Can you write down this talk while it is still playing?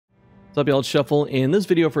What's up, y'all? It's Shuffle. In this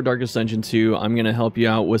video for Darkest Dungeon 2, I'm going to help you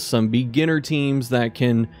out with some beginner teams that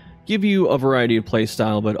can give you a variety of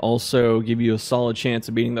playstyle, but also give you a solid chance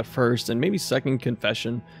of beating the first and maybe second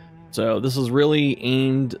confession. So this is really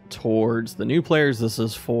aimed towards the new players. This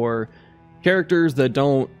is for characters that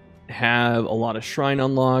don't have a lot of shrine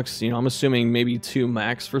unlocks. You know, I'm assuming maybe 2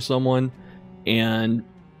 max for someone, and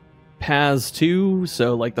paths 2.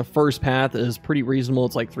 So like the first path is pretty reasonable.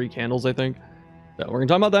 It's like 3 candles, I think. So we're going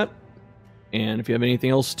to talk about that. And if you have anything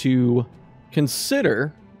else to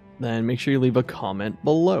consider, then make sure you leave a comment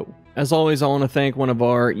below. As always, I want to thank one of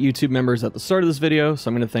our YouTube members at the start of this video. So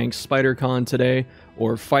I'm going to thank SpiderCon today,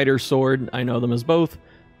 or Fighter Sword. I know them as both,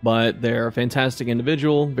 but they're a fantastic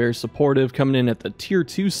individual, very supportive, coming in at the tier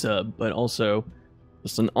 2 sub, but also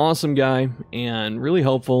just an awesome guy and really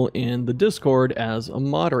helpful in the Discord as a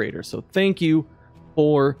moderator. So thank you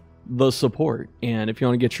for the support. And if you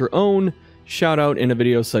want to get your own shout out in a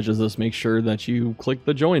video such as this, make sure that you click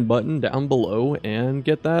the join button down below and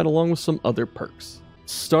get that along with some other perks.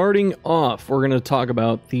 Starting off, we're going to talk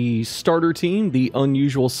about the starter team, the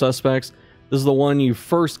Unusual Suspects. This is the one you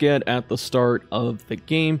first get at the start of the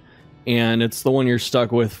game, and it's the one you're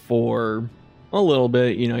stuck with for a little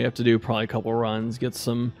bit. You know, you have to do probably a couple runs, get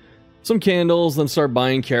some candles, then start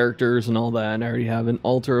buying characters and all that. And I already have an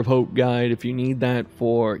Altar of Hope guide if you need that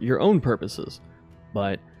for your own purposes.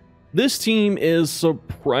 But this team is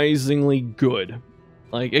surprisingly good.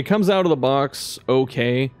 Like, it comes out of the box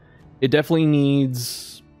okay. It definitely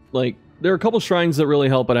needs, like, there are a couple shrines that really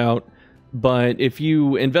help it out, but if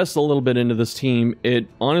you invest a little bit into this team, it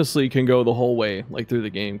honestly can go the whole way, like, through the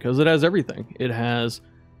game, because it has everything. It has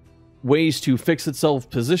ways to fix itself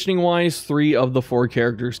positioning-wise. 3 of the 4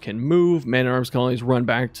 characters can move. Man-at-Arms can always run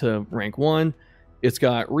back to rank 1. It's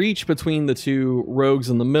got reach between the 2 rogues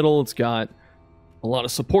in the middle. It's got a lot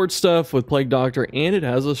of support stuff with Plague Doctor, and it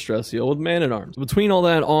has a stress heal with Man-at-Arms. Between all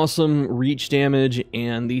that awesome reach damage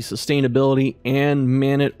and the sustainability and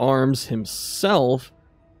Man-at-Arms himself,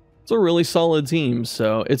 it's a really solid team.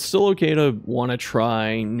 So it's still okay to want to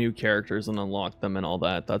try new characters and unlock them and all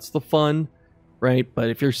that. That's the fun, right?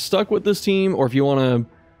 But if you're stuck with this team, or if you want to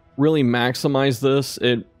really maximize this,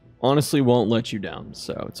 it honestly won't let you down.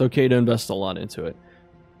 So it's okay to invest a lot into it.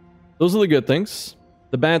 Those are the good things.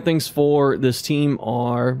 The bad things for this team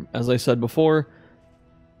are, as I said before,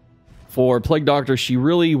 for Plague Doctor, she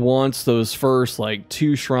really wants those first, like,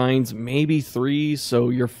 2 shrines, maybe 3, so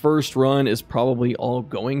your first run is probably all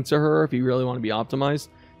going to her if you really want to be optimized.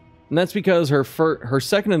 And that's because her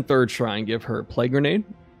second and third shrine give her Plague Grenade,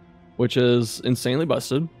 which is insanely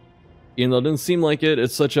busted. Even though it doesn't seem like it,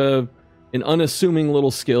 it's such an unassuming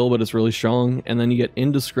little skill, but it's really strong. And then you get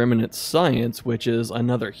Indiscriminate Science, which is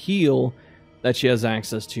another heal that she has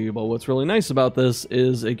access to. But what's really nice about this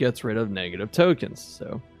is it gets rid of negative tokens.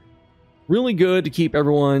 So really good to keep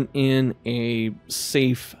everyone in a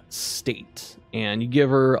safe state. And you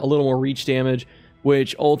give her a little more reach damage,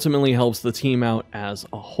 which ultimately helps the team out as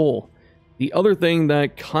a whole. The other thing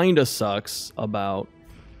that kind of sucks about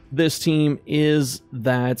this team is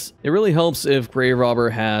that it really helps if Grave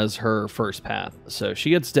Robber has her first path. So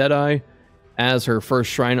she gets Deadeye as her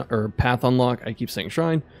first shrine or path unlock. I keep saying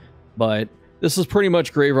shrine, but this is pretty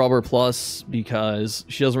much Grave Robber plus, because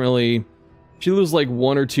she doesn't really, she loses like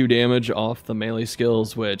 1 or 2 damage off the melee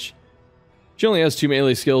skills, which she only has 2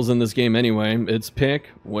 melee skills in this game anyway. It's Pick,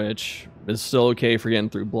 which is still okay for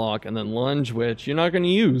getting through block, and then Lunge, which you're not going to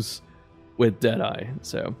use with Deadeye.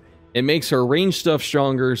 So it makes her range stuff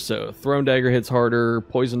stronger. So Thrown Dagger hits harder,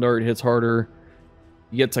 Poison Dart hits harder.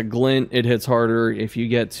 You get to Glint, it hits harder. If you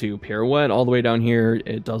get to Pirouette all the way down here,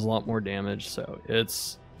 it does a lot more damage. So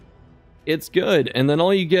it's good. And then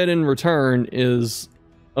all you get in return is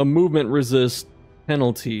a movement resist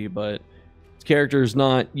penalty, but this character's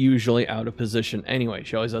not usually out of position anyway.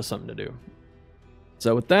 She always has something to do.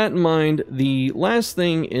 So with that in mind, the last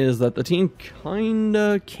thing is that the team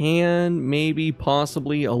kinda can, maybe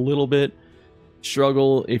possibly a little bit,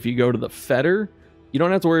 struggle if you go to the Fetter. You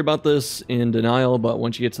don't have to worry about this in Denial, but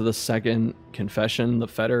once you get to the second confession, the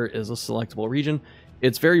Fetter is a selectable region.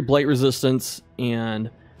 It's very blight resistance, and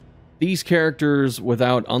these characters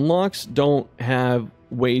without unlocks don't have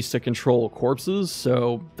ways to control corpses,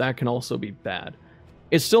 so that can also be bad.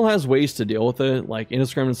 It still has ways to deal with it, like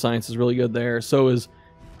Indiscriminate Science is really good there. So is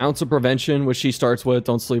Ounce of Prevention, which she starts with.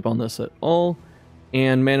 Don't sleep on this at all.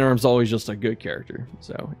 And Man-at-Arms is always just a good character.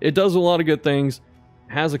 So it does a lot of good things.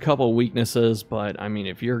 Has a couple weaknesses, but I mean,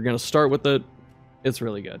 if you're going to start with it, it's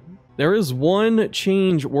really good. There is one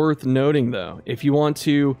change worth noting, though. If you want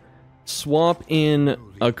to swap in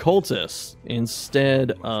Occultist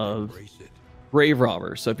instead of Grave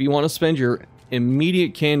Robber. So if you want to spend your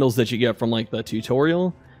immediate candles that you get from like the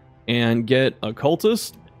tutorial and get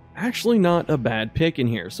Occultist, actually not a bad pick in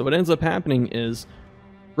here. So what ends up happening is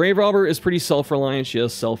Grave Robber is pretty self-reliant. She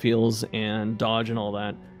has self-heals and dodge and all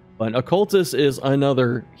that. But Occultist is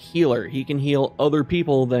another healer. He can heal other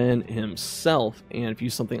people than himself. And if you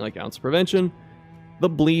use something like Ounce Prevention, the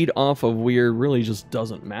bleed off of Weird really just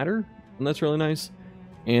doesn't matter. And that's really nice.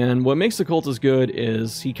 And what makes Occultist good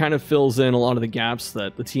is he kind of fills in a lot of the gaps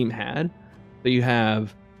that the team had. So you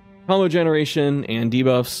have combo generation and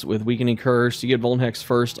debuffs with Weakening Curse. You get Vulnhex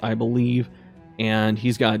first, I believe. And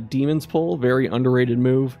he's got Demon's Pull, very underrated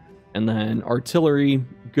move. And then Artillery,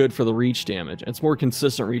 good for the reach damage. It's more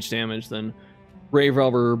consistent reach damage than Grave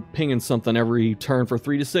Robber pinging something every turn for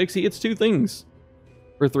 3 to 6. He hits 2 things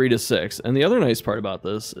for 3 to 6. And the other nice part about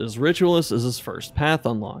this is Ritualist is his first path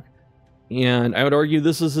unlock. And I would argue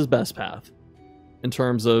this is his best path in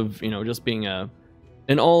terms of, you know, just being an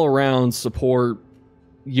all-around support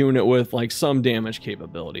unit with like some damage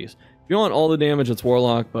capabilities. If you want all the damage, it's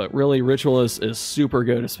Warlock, but really Ritualist is super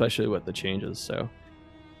good, especially with the changes. So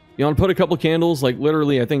you want to put a couple candles, like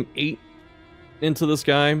literally I think 8 into this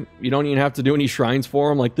guy. You don't even have to do any shrines for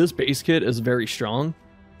him. Like this base kit is very strong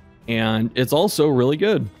and it's also really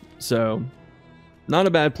good. So not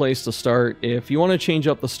a bad place to start if you want to change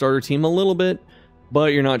up the starter team a little bit,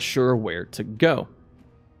 but you're not sure where to go.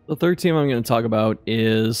 The third team I'm going to talk about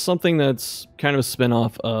is something that's kind of a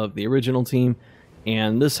spin-off of the original team,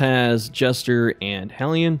 and this has Jester and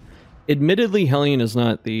Hellion. Admittedly, Hellion is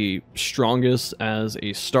not the strongest as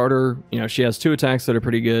a starter. You know, she has 2 attacks that are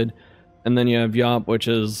pretty good, and then you have Yop, which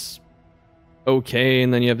is okay,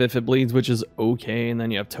 and then you have If It Bleeds, which is okay, and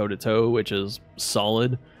then you have Toe to Toe, which is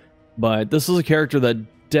solid. But this is a character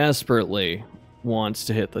that desperately wants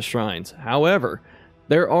to hit the shrines. However,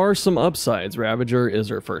 there are some upsides. Ravager is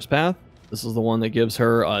her first path. This is the one that gives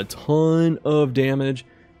her a ton of damage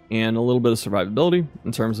and a little bit of survivability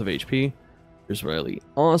in terms of HP. It's really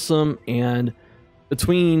awesome. And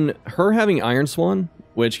between her having Iron Swan,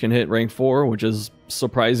 which can hit rank 4, which is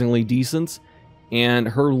surprisingly decent, and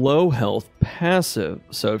her low health passive.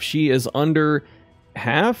 So if she is under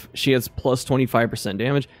half, she gets plus 25%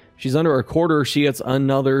 damage. If she's under a quarter, she gets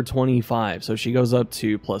another 25. So she goes up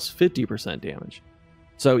to plus 50% damage.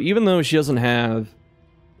 So even though she doesn't have,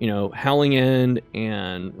 you know, Howling End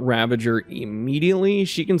and Ravager immediately,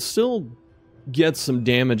 she can still get some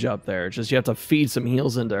damage up there. It's just you have to feed some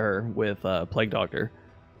heals into her with Plague Doctor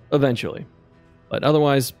eventually. But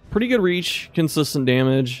otherwise, pretty good reach, consistent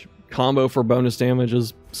damage. Combo for bonus damage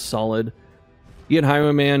is solid. You get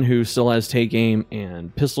Highwayman, who still has Take Aim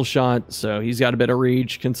and Pistol Shot, so he's got a bit of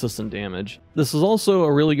reach, consistent damage. This is also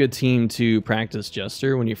a really good team to practice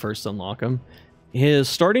Jester when you first unlock him. His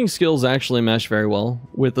starting skills actually mesh very well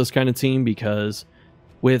with this kind of team because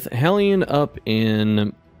with Hellion up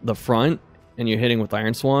in the front and you're hitting with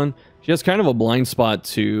Iron Swan, she has kind of a blind spot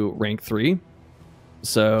to rank 3.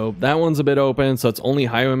 So that one's a bit open, so it's only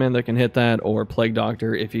Highwayman that can hit that, or Plague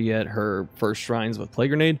Doctor if you get her first shrines with Plague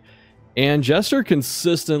Grenade. And Jester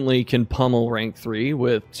consistently can pummel rank 3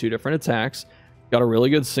 with 2 different attacks. Got a really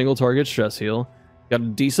good single target stress heal. Got a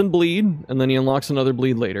decent bleed, and then he unlocks another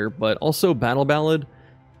bleed later. But also Battle Ballad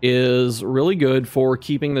is really good for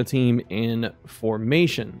keeping the team in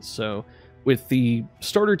formation. So with the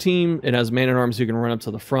starter team, it has Man-at-Arms who can run up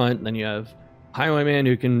to the front, and then you have Highwayman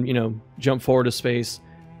who can, you know, jump forward a space.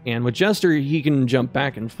 And with Jester, he can jump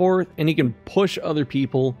back and forth, and he can push other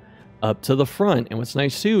people up to the front. And what's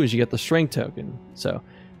nice too is you get the strength token. So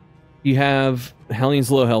you have Hellion's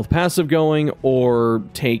low health passive going, or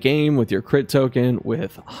Take Aim with your crit token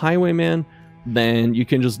with Highwayman, then you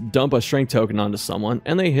can just dump a strength token onto someone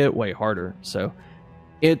and they hit way harder. So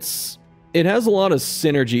it has a lot of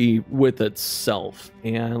synergy with itself.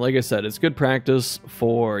 And like I said, it's good practice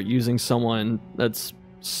for using someone that's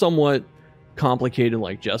somewhat complicated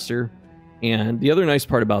like Jester. And the other nice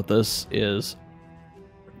part about this is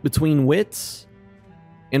between Wits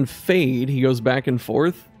and Fade, he goes back and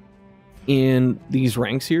forth in these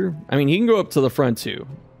ranks here. I mean, he can go up to the front too.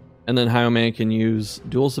 And then Highwayman can use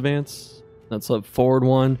Dual Savants. That's a forward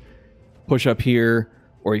one. Push up here.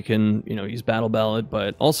 Or you can, you know, use Battle Ballad.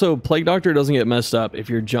 But also, Plague Doctor doesn't get messed up if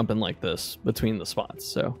you're jumping like this between the spots.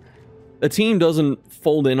 So the team doesn't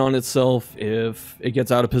fold in on itself if it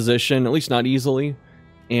gets out of position, at least not easily.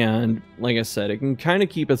 And like I said, it can kind of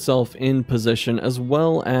keep itself in position as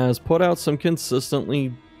well as put out some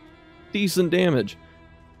consistently decent damage.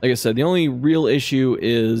 Like I said, the only real issue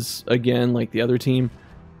is, again, like the other team,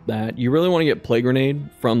 that you really want to get Plague Grenade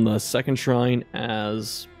from the second shrine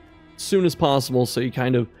as soon as possible so you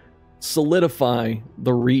kind of solidify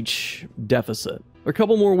the reach deficit. There are a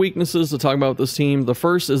couple more weaknesses to talk about with this team. The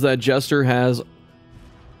first is that Jester has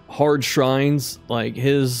hard shrines. Like,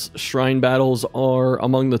 his shrine battles are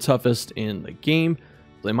among the toughest in the game.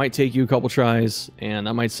 They might take you a couple tries, and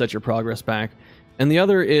that might set your progress back. And the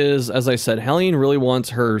other is, as I said, Hellion really wants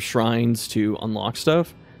her shrines to unlock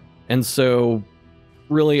stuff. And so,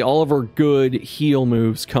 really, all of her good heal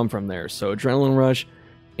moves come from there. So, Adrenaline Rush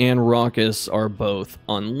and Raucous are both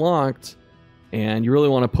unlocked, and you really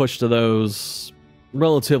want to push to those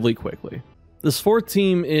relatively quickly. This fourth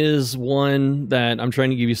team is one that I'm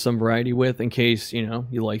trying to give you some variety with in case, you know,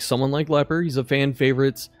 you like someone like Leper. He's a fan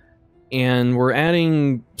favorite. And we're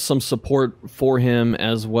adding some support for him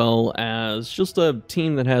as well as just a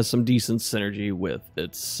team that has some decent synergy with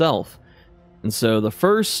itself. And so the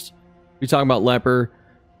first, we talk about Leper,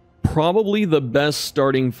 probably the best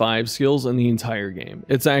starting 5 skills in the entire game.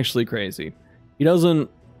 It's actually crazy. He doesn't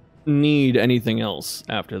need anything else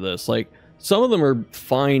after this. Like, some of them are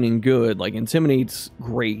fine and good. Like, Intimidate's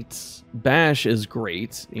great. Bash is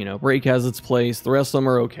great. You know, Break has its place. The rest of them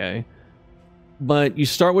are okay. But you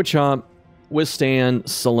start with Chop, Withstand,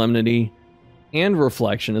 Solemnity, and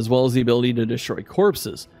Reflection, as well as the ability to destroy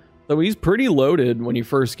corpses. So he's pretty loaded when you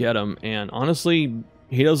first get him, and honestly,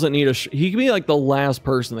 he doesn't need he can be like the last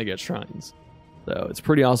person that gets shrines. So it's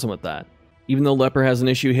pretty awesome with that. Even though Leper has an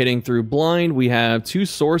issue hitting through blind, we have 2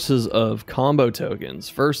 sources of combo tokens.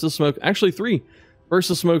 First is Smoke, actually 3. First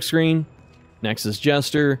is Smoke Screen, next is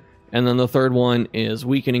Jester, and then the third one is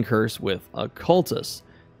Weakening Curse with Occultist.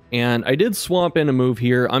 And I did swap in a move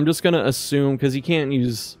here. I'm just going to assume, because you can't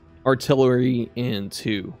use Artillery in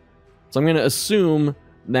 2. So I'm going to assume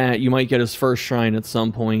that you might get his first shrine at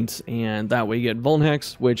some point, and that way you get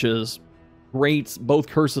Vulnhex, which is great. Both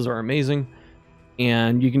curses are amazing,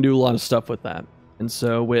 and you can do a lot of stuff with that. And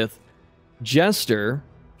so with Jester,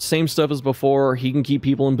 same stuff as before. He can keep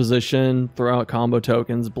people in position, throw out combo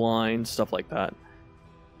tokens, blind, stuff like that.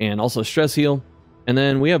 And also Stress Heal. And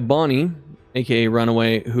then we have Bonnie, aka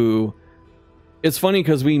Runaway, who, it's funny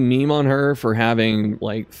because we meme on her for having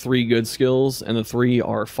like 3 good skills, and the 3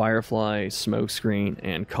 are Firefly, Smokescreen,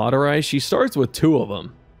 and Cauterize. She starts with 2 of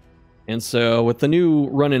them. And so with the new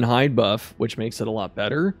Run and Hide buff, which makes it a lot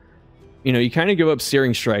better, you know, you kind of give up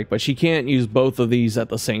Searing Strike, but she can't use both of these at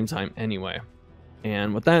the same time anyway.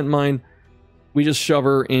 And with that in mind, we just shove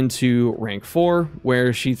her into rank 4,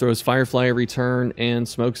 where she throws Firefly every turn and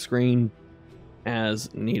Smokescreen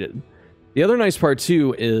as needed. The other nice part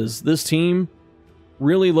too is this team,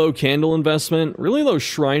 really low candle investment, really low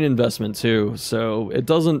shrine investment too, so it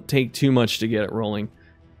doesn't take too much to get it rolling.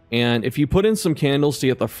 And if you put in some candles to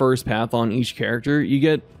get the first path on each character, you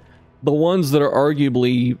get the ones that are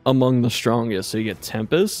arguably among the strongest. So you get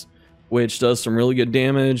Tempest, which does some really good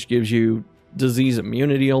damage, gives you disease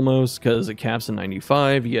immunity almost because it caps in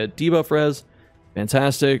 95. You get debuff res,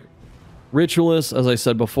 fantastic. Ritualist, as I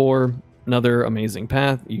said before, another amazing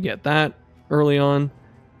path. You get that early on.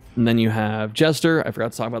 And then you have Jester. I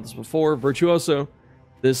forgot to talk about this before. Virtuoso.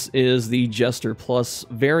 This is the Jester Plus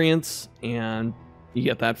variant, and you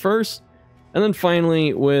get that first. And then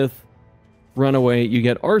finally, with Runaway, you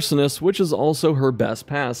get Arsonist, which is also her best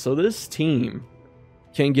pass. So this team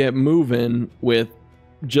can get moving with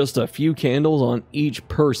just a few candles on each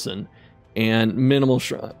person and minimal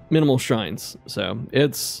shrines. So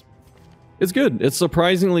it's good. It's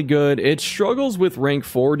surprisingly good. It struggles with rank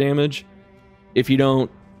 4 damage if you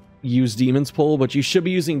don't use Demon's Pull, but you should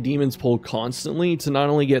be using Demon's Pull constantly to not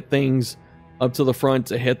only get things up to the front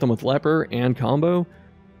to hit them with Leper and combo,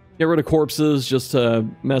 get rid of corpses just to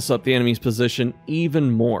mess up the enemy's position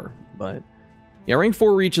even more. But yeah, rank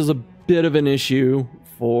 4 reach is a bit of an issue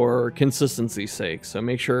for consistency's sake, so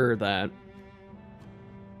make sure that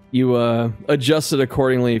you adjust it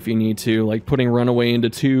accordingly if you need to, like putting Runaway into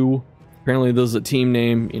 2. Apparently there's a team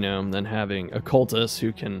name, you know, and then having Occultist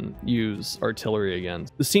who can use Artillery again.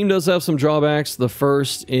 This team does have some drawbacks. The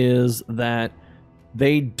first is that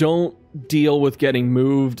they don't deal with getting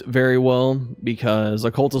moved very well because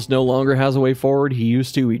Occultist no longer has a way forward. He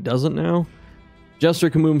used to, he doesn't now.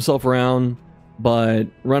 Jester can move himself around, but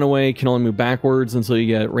Runaway can only move backwards until you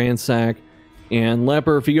get Ransack. And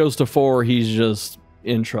Leper, if he goes to 4, he's just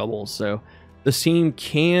in trouble. So this team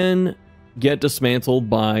can get dismantled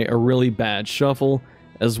by a really bad shuffle,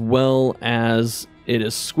 as well as it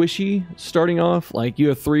is squishy starting off. Like, you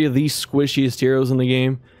have 3 of the squishiest heroes in the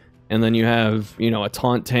game, and then you have, you know, a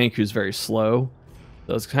taunt tank who's very slow.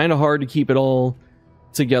 So it's kind of hard to keep it all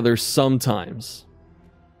together sometimes.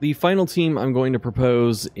 The final team I'm going to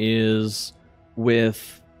propose is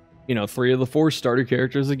with, you know, 3 of the 4 starter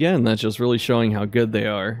characters again. That's just really showing how good they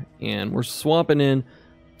are. And we're swapping in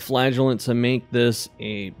Flagellant to make this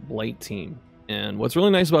a Blight team. And what's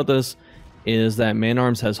really nice about this is that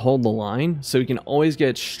Man-Arms has hold the line, so he can always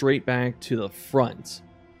get straight back to the front.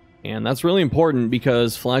 And that's really important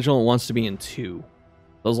because Flagellant wants to be in 2.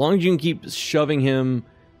 So as long as you can keep shoving him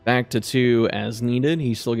back to 2 as needed,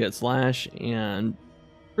 he still gets Slash, and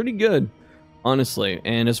pretty good, honestly.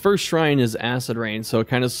 And his first shrine is Acid Rain, so it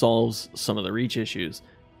kind of solves some of the reach issues.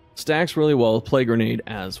 Stacks really well with Plague Grenade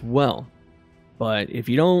as well. But if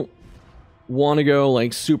you don't want to go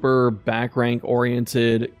like super back rank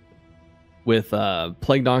oriented with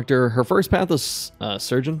Plague Doctor, her first path is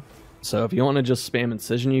Surgeon. So if you want to just spam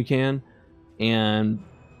Incision, you can. And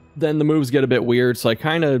then the moves get a bit weird, so I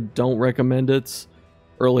kind of don't recommend it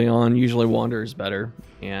early on. Usually Wander is better.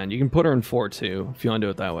 And you can put her in 4 too, if you want to do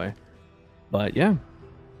it that way. But yeah.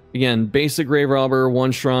 Again, basic Grave Robber,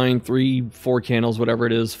 1 Shrine, 3, 4 Candles, whatever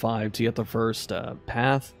it is, 5 to get the first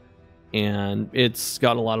path. And it's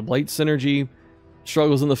got a lot of Blight synergy,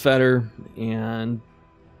 struggles in the Fetter, and,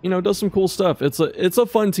 you know, does some cool stuff. It's a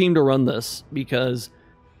fun team to run this, because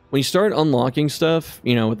when you start unlocking stuff,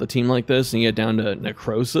 you know, with a team like this, and you get down to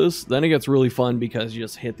Necrosis, then it gets really fun because you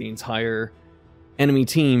just hit the entire enemy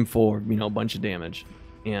team for, you know, a bunch of damage.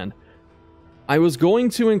 And I was going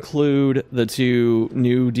to include the 2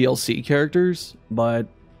 new DLC characters, but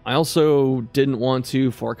I also didn't want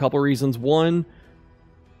to for a couple reasons. One,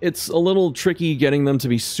 it's a little tricky getting them to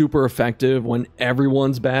be super effective when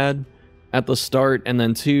everyone's bad at the start, and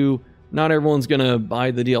then 2, not everyone's gonna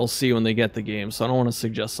buy the DLC when they get the game, so I don't want to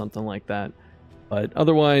suggest something like that. But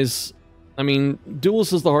otherwise, I mean,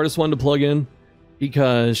 Duelist is the hardest one to plug in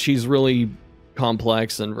because she's really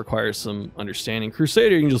complex and requires some understanding.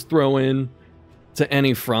 Crusader you can just throw in to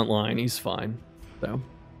any front line, he's fine. So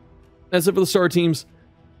that's it for the star teams.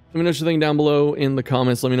 Let me know what you think down below in the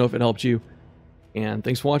comments. Let me know if it helped you. And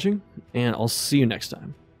thanks for watching, and I'll see you next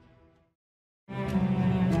time.